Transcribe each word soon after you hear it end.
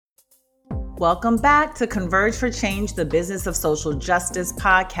Welcome back to Converge for Change, the Business of Social Justice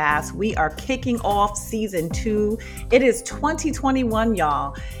podcast. We are kicking off season 2. It is 2021,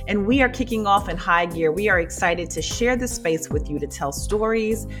 y'all, and we are kicking off in high gear. We are excited to share this space with you to tell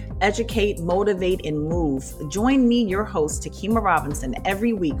stories, educate, motivate, and move. Join me, your host, Takima Robinson,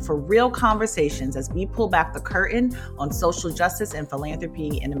 every week for real conversations as we pull back the curtain on social justice and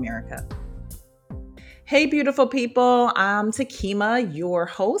philanthropy in America. Hey, beautiful people. I'm Takima, your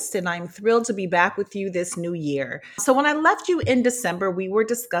host, and I'm thrilled to be back with you this new year. So when I left you in December, we were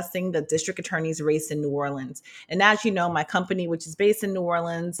discussing the district attorney's race in New Orleans. And as you know, my company, which is based in New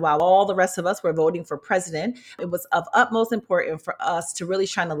Orleans, while all the rest of us were voting for president, it was of utmost importance for us to really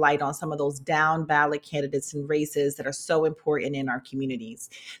shine a light on some of those down ballot candidates and races that are so important in our communities.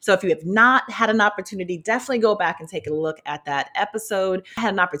 So if you have not had an opportunity, definitely go back and take a look at that episode. I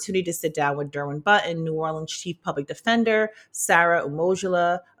had an opportunity to sit down with Derwin Button, New Orleans Chief Public Defender, Sarah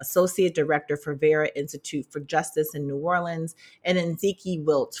Umojola, Associate Director for Vera Institute for Justice in New Orleans, and Nziki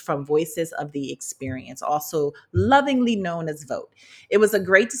Wilt from Voices of the Experience, also lovingly known as VOTE. It was a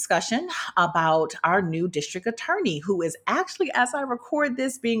great discussion about our new district attorney, who is actually, as I record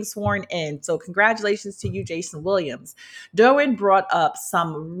this, being sworn in. So congratulations to you, Jason Williams. Derwin brought up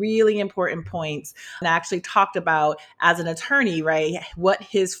some really important points and actually talked about, as an attorney, right, what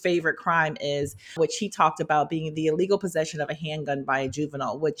his favorite crime is, which he talked about being the illegal possession of a handgun by a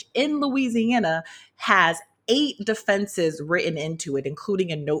juvenile, which in Louisiana has 8 defenses written into it,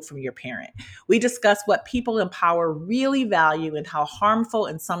 including a note from your parent. We discussed what people in power really value and how harmful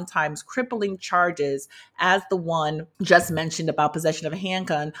and sometimes crippling charges, as the one just mentioned about possession of a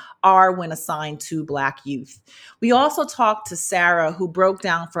handgun, are when assigned to Black youth. We also talked to Sarah, who broke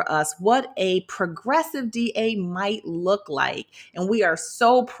down for us what a progressive DA might look like. And we are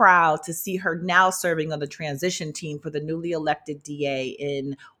so proud to see her now serving on the transition team for the newly elected DA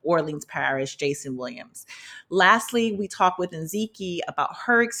in Orleans Parish, Jason Williams. Lastly, we talked with Nziki about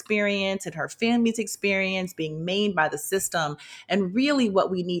her experience and her family's experience being maimed by the system, and really what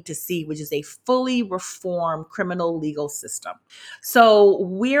we need to see, which is a fully reformed criminal legal system. So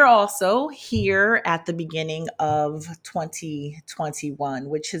we're also here at the beginning of 2021,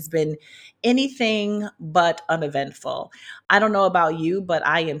 which has been anything but uneventful. I don't know about you, but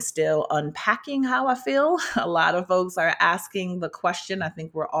I am still unpacking how I feel. A lot of folks are asking the question. I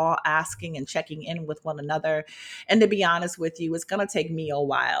think we're all asking and checking in with one another. And to be honest with you, it's going to take me a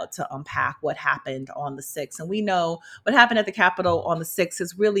while to unpack what happened on the 6th. And we know what happened at the Capitol on the 6th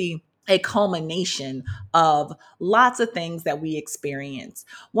is really a culmination of lots of things that we experience.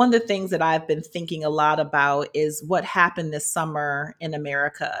 One of the things that I've been thinking a lot about is what happened this summer in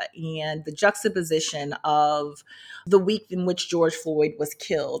America and the juxtaposition of the week in which George Floyd was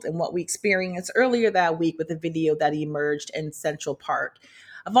killed and what we experienced earlier that week with the video that emerged in Central Park.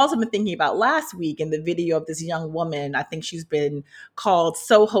 I've also been thinking about last week and the video of this young woman. I think she's been called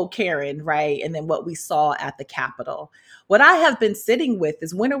Soho Karen, right? And then what we saw at the Capitol. What I have been sitting with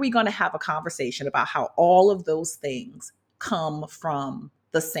is, when are we going to have a conversation about how all of those things come from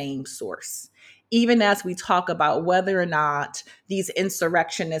the same source? Even as we talk about whether or not these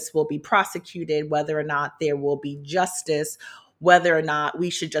insurrectionists will be prosecuted, whether or not there will be justice, whether or not we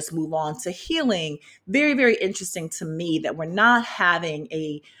should just move on to healing. Very, very interesting to me that we're not having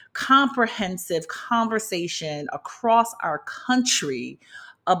a comprehensive conversation across our country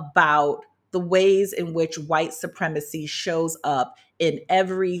about the ways in which white supremacy shows up in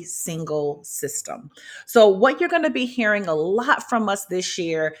every single system. So what you're going to be hearing a lot from us this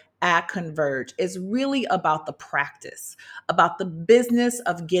year at Converge is really about the practice, about the business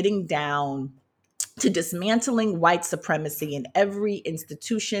of getting down to dismantling white supremacy in every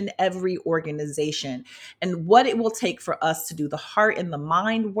institution, every organization, and what it will take for us to do the heart and the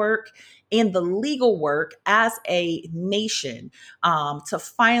mind work and the legal work as a nation to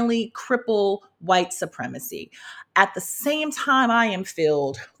finally cripple white supremacy. At the same time, I am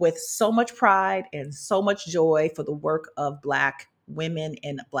filled with so much pride and so much joy for the work of Black women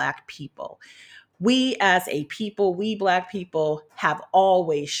and Black people. We as a people, we Black people, have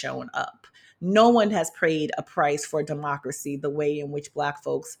always shown up. No one has paid a price for democracy the way in which Black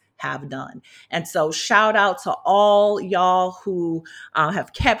folks have done. And so shout out to all y'all who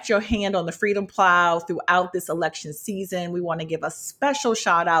have kept your hand on the freedom plow throughout this election season. We want to give a special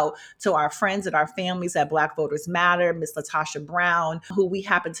shout out to our friends and our families at Black Voters Matter, Miss Latasha Brown, who we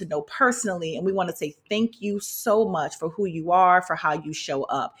happen to know personally. And we want to say thank you so much for who you are, for how you show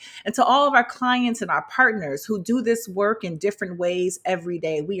up. And to all of our clients and our partners who do this work in different ways every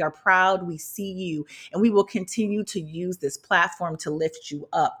day, we are proud, we see you, and we will continue to use this platform to lift you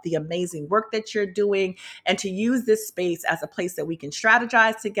up. The the amazing work that you're doing, and to use this space as a place that we can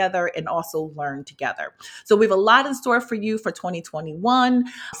strategize together and also learn together. So we have a lot in store for you for 2021.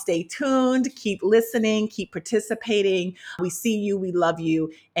 Stay tuned, keep listening, keep participating. We see you, we love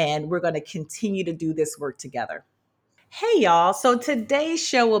you, and we're going to continue to do this work together. Hey y'all, so today's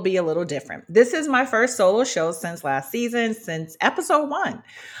show will be a little different. This is my first solo show since last season, since episode one.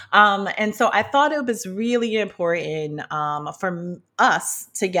 And so I thought it was really important for us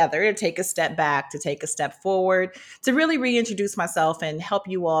together to take a step back, to take a step forward, to really reintroduce myself and help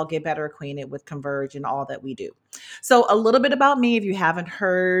you all get better acquainted with Converge and all that we do. So, a little bit about me, if you haven't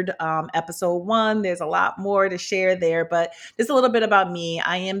heard episode one, there's a lot more to share there, but just a little bit about me.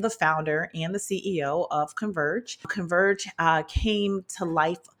 I am the founder and the CEO of Converge. Converge came to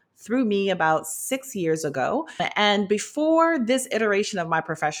life through me about 6 years ago. And before this iteration of my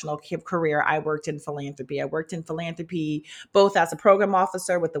professional career, I worked in philanthropy. I worked in philanthropy both as a program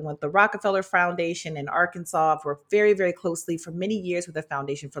officer with the Rockefeller Foundation in Arkansas. I've worked very, very closely for many years with the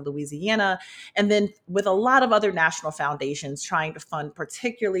Foundation for Louisiana, and then with a lot of other national foundations trying to fund,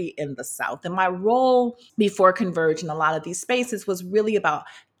 particularly in the South. And my role before Converge in a lot of these spaces was really about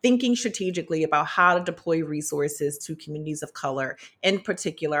thinking strategically about how to deploy resources to communities of color, in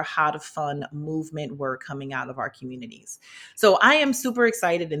particular, how to fund movement work coming out of our communities. So I am super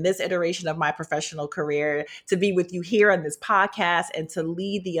excited in this iteration of my professional career to be with you here on this podcast and to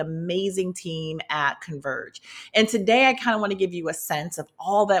lead the amazing team at Converge. And today I kind of want to give you a sense of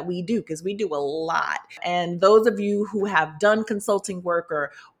all that we do, because we do a lot. And those of you who have done consulting work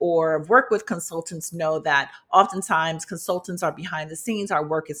or work with consultants know that oftentimes consultants are behind the scenes. Our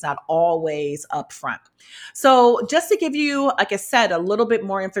work is not always up front. So just to give you, like I said, a little bit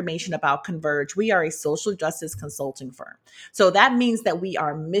more information about Converge, we are a social justice consulting firm. So that means that we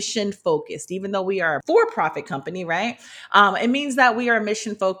are mission focused, even though we are a for-profit company, right? It means that we are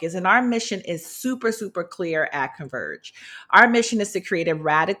mission focused, and our mission is super, super clear at Converge. Our mission is to create a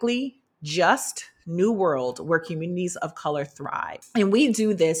radically just new world where communities of color thrive. And we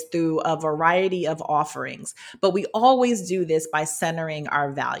do this through a variety of offerings, but we always do this by centering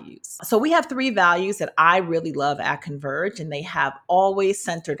our values. So we have 3 values that I really love at Converge, and they have always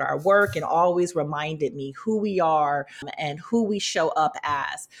centered our work and always reminded me who we are and who we show up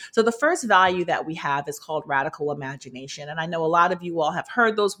as. So the first value that we have is called radical imagination. And I know a lot of you all have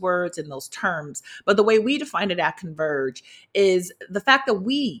heard those words and those terms, but the way we define it at Converge is the fact that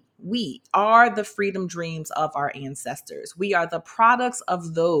we are the freedom dreams of our ancestors. We are the products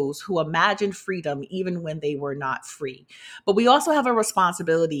of those who imagined freedom even when they were not free. But we also have a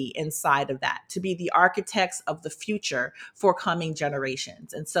responsibility inside of that to be the architects of the future for coming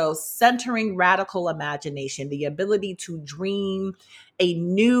generations. And so centering radical imagination, the ability to dream a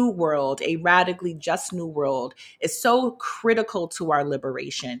new world, a radically just new world, is so critical to our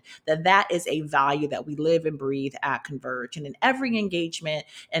liberation that is a value that we live and breathe at Converge, and in every engagement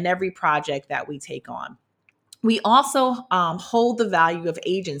and every project that we take on. We also hold the value of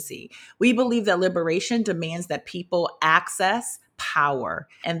agency. We believe that liberation demands that people access power,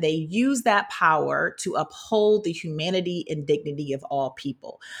 and they use that power to uphold the humanity and dignity of all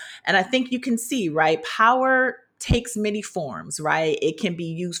people. And I think you can see, right? Power takes many forms, right? It can be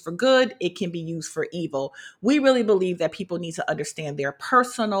used for good, it can be used for evil. We really believe that people need to understand their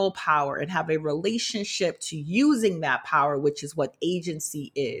personal power and have a relationship to using that power, which is what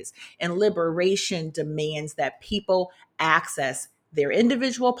agency is. And liberation demands that people access their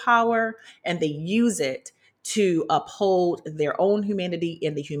individual power and they use it to uphold their own humanity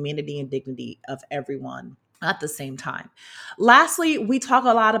and the humanity and dignity of everyone at the same time. Lastly, we talk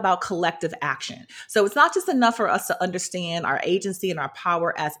a lot about collective action. So it's not just enough for us to understand our agency and our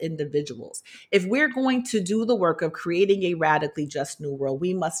power as individuals. If we're going to do the work of creating a radically just new world,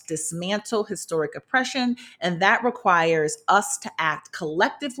 we must dismantle historic oppression, and that requires us to act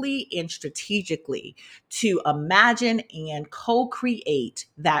collectively and strategically to imagine and co-create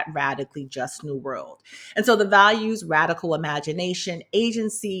that radically just new world. And so the values, radical imagination,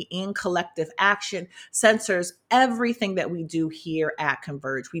 agency, and collective action censors everything that we do here at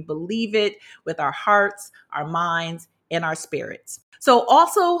Converge. We believe it with our hearts, our minds, and our spirits. So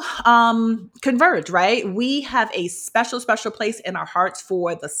also Converge, right? We have a special place in our hearts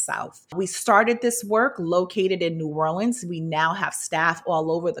for the South. We started this work located in New Orleans. We now have staff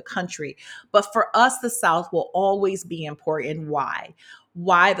all over the country. But for us, the South will always be important. Why?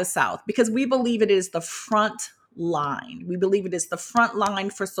 Why the South? Because we believe it is the front line. We believe it is the front line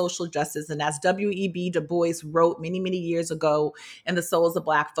for social justice. And as W.E.B. Du Bois wrote many, many years ago in The Souls of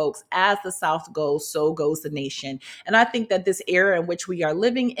Black Folks, as the South goes, so goes the nation. And I think that this era in which we are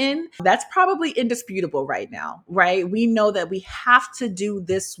living in, that's probably indisputable right now, right? We know that we have to do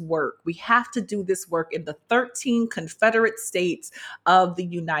this work. We have to do this work in the 13 Confederate states of the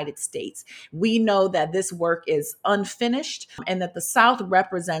United States. We know that this work is unfinished and that the South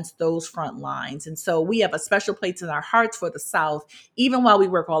represents those front lines. And so we have a special place in our hearts for the South, even while we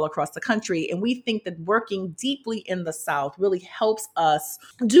work all across the country. And we think that working deeply in the South really helps us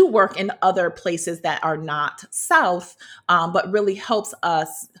do work in other places that are not South, but really helps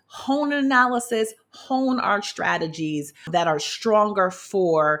us hone analysis, hone our strategies that are stronger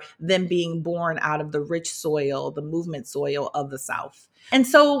for them being born out of the rich soil, the movement soil of the South. And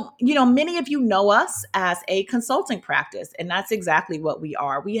so, many of you know us as a consulting practice, and that's exactly what we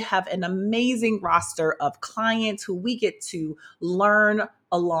are. We have an amazing roster of clients who we get to learn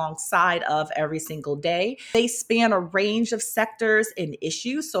alongside of every single day. They span a range of sectors and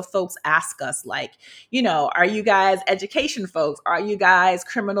issues. So folks ask us like, are you guys education folks? Are you guys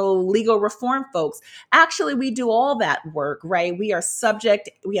criminal legal reform folks? Actually, we do all that work, right? We have subject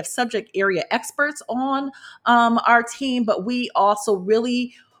area experts on our team, but we also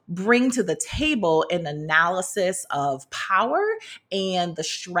really bring to the table an analysis of power and the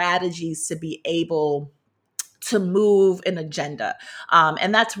strategies to be able to move an agenda.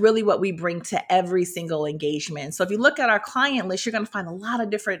 And that's really what we bring to every single engagement. So if you look at our client list, you're going to find a lot of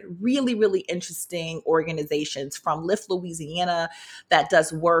different really, really interesting organizations, from Lift Louisiana, that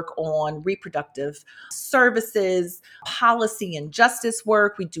does work on reproductive services, policy and justice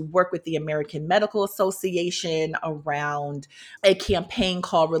work. We do work with the American Medical Association around a campaign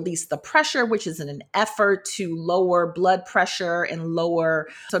called Release the Pressure, which is an effort to lower blood pressure and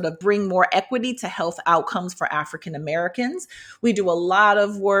bring more equity to health outcomes for African Americans. We do a lot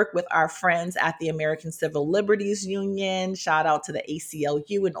of work with our friends at the American Civil Liberties Union. Shout out to the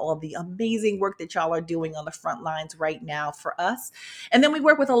ACLU and all the amazing work that y'all are doing on the front lines right now for us. And then we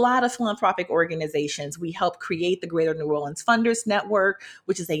work with a lot of philanthropic organizations. We help create the Greater New Orleans Funders Network,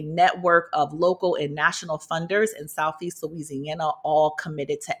 which is a network of local and national funders in Southeast Louisiana, all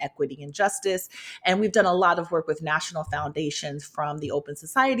committed to equity and justice. And we've done a lot of work with national foundations, from the Open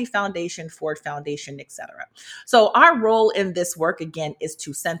Society Foundation, Ford Foundation, et cetera. So our role in this work, again, is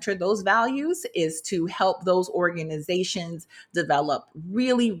to center those values, is to help those organizations develop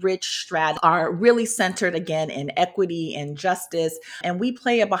really rich strategies, are really centered, again, in equity and justice. And we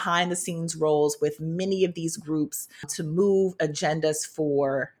play a behind the scenes roles with many of these groups to move agendas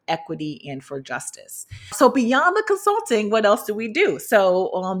for equity and for justice. So beyond the consulting, what else do we do?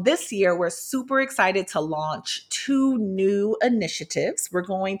 So this year, we're super excited to launch 2 new initiatives. We're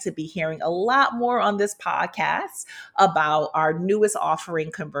going to be hearing a lot more on this podcast about our newest offering,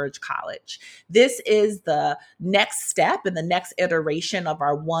 Converge College. This is the next step and the next iteration of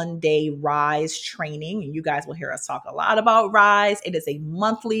our one-day RISE training. And you guys will hear us talk a lot about RISE. It is a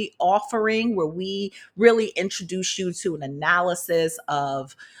monthly offering where we really introduce you to an analysis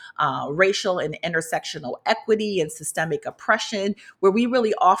of racial and intersectional equity and systemic oppression, where we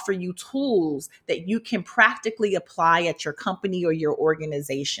really offer you tools that you can practically apply at your company or your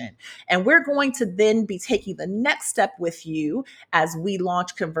organization. And we're going to then be taking the next step with you as we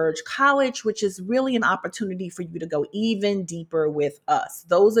launch Converge College, which is really an opportunity for you to go even deeper with us.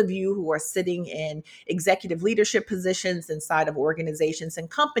 Those of you who are sitting in executive leadership positions inside of organizations and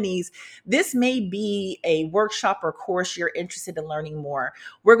companies, this may be a workshop or course you're interested in learning more.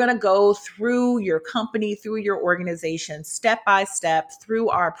 We're going to go through your company, through your organization, step by step, through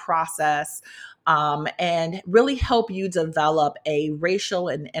our process, and really help you develop a racial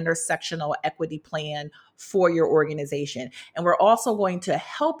and intersectional equity plan for your organization. And we're also going to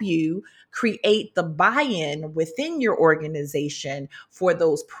help you create the buy-in within your organization for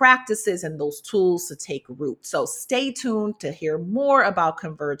those practices and those tools to take root. So stay tuned to hear more about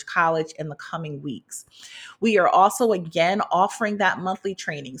Converge College in the coming weeks. We are also, again, offering that monthly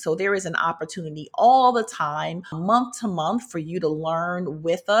training. So there is an opportunity all the time, month to month, for you to learn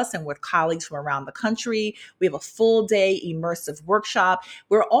with us and with colleagues from around the country. We have a full day immersive workshop.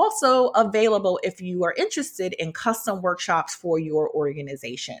 We're also available if you are interested in custom workshops for your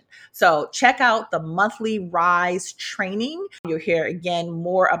organization. So check out the monthly RISE training. You'll hear, again,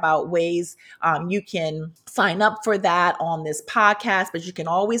 more about ways you can sign up for that on this podcast, but you can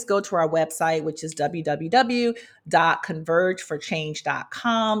always go to our website, which is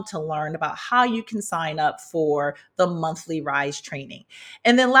www.convergeforchange.com, to learn about how you can sign up for the monthly RISE training.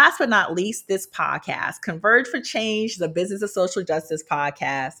 And then last but not least, this this podcast, Converge for Change, the Business of Social Justice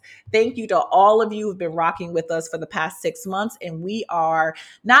podcast. Thank you to all of you who've been rocking with us for the past 6 months. And we are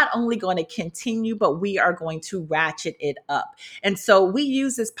not only going to continue, but we are going to ratchet it up. And so we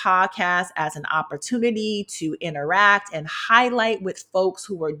use this podcast as an opportunity to interact and highlight with folks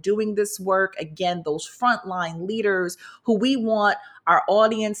who are doing this work. Again, those frontline leaders who we want our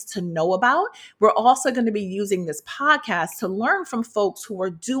audience to know about. We're also going to be using this podcast to learn from folks who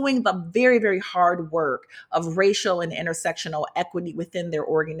are doing the very, very hard work of racial and intersectional equity within their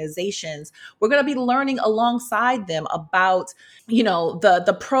organizations. We're going to be learning alongside them about,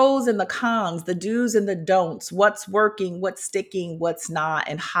 the pros and the cons, the do's and the don'ts, what's working, what's sticking, what's not,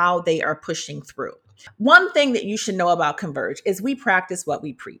 and how they are pushing through. One thing that you should know about Converge is we practice what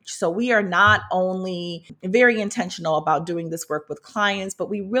we preach. So we are not only very intentional about doing this work with clients, but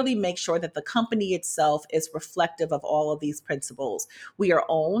we really make sure that the company itself is reflective of all of these principles. We are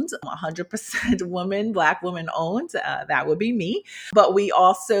owned 100% women, Black women owned. That would be me. But we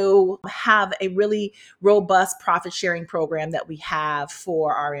also have a really robust profit sharing program that we have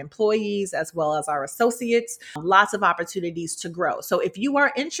for our employees as well as our associates. Lots of opportunities to grow. So if you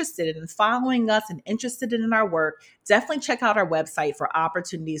are interested in following us and interested in our work, definitely check out our website for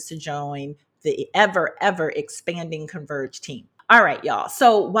opportunities to join the ever expanding Converge team. All right, y'all.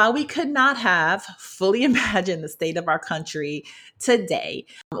 So while we could not have fully imagined the state of our country today,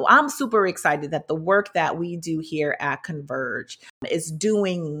 I'm super excited that the work that we do here at Converge is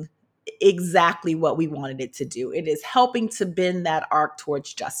doing exactly what we wanted it to do. It is helping to bend that arc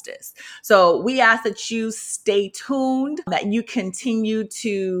towards justice. So we ask that you stay tuned, that you continue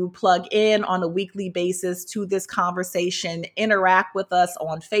to plug in on a weekly basis to this conversation, interact with us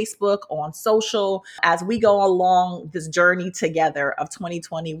on Facebook, on social, as we go along this journey together of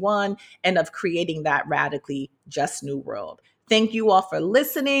 2021 and of creating that radically just new world. Thank you all for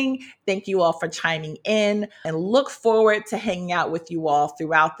listening. Thank you all for chiming in, and look forward to hanging out with you all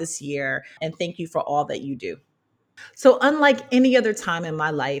throughout this year. And thank you for all that you do. So unlike any other time in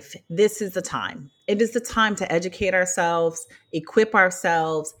my life, this is the time. It is the time to educate ourselves, equip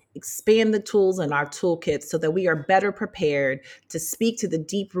ourselves, expand the tools in our toolkits so that we are better prepared to speak to the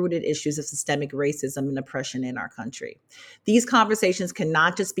deep-rooted issues of systemic racism and oppression in our country. These conversations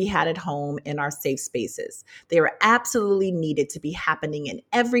cannot just be had at home in our safe spaces. They are absolutely needed to be happening in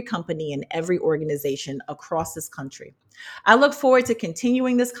every company and every organization across this country. I look forward to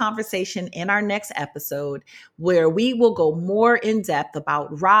continuing this conversation in our next episode, where we will go more in depth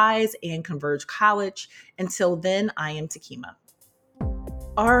about RISE and Converge College. Until then, I am Takima.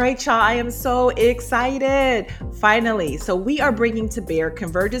 All right, y'all, I am so excited. Finally, so we are bringing to bear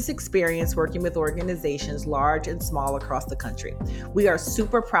Converge's experience working with organizations large and small across the country. We are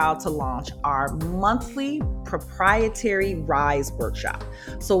super proud to launch our monthly proprietary RISE workshop.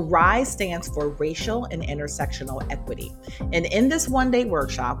 So RISE stands for Racial and Intersectional Equity. And in this one-day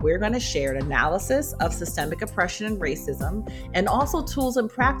workshop, we're going to share an analysis of systemic oppression and racism, and also tools and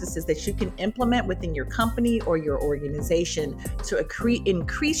practices that you can implement within your company or your organization to increase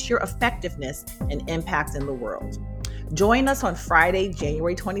your effectiveness and impact in the world. Join us on Friday,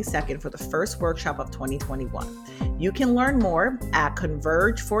 January 22nd for the first workshop of 2021. You can learn more at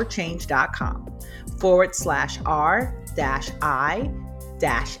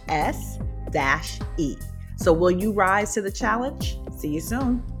convergeforchange.com/R-I-S-E. So will you rise to the challenge? See you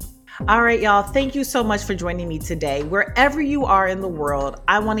soon. All right, y'all. Thank you so much for joining me today. Wherever you are in the world,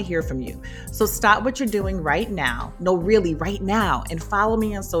 I want to hear from you. So stop what you're doing right now. No, really right now. And follow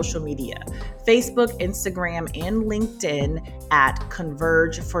me on social media, Facebook, Instagram, and LinkedIn at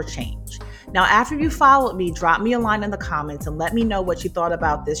Converge for Change. Now, after you followed me, drop me a line in the comments and let me know what you thought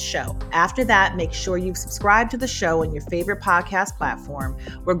about this show. After that, make sure you've subscribed to the show on your favorite podcast platform.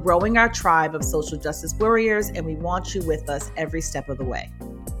 We're growing our tribe of social justice warriors, and we want you with us every step of the way.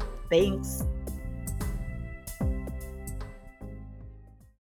 Thanks.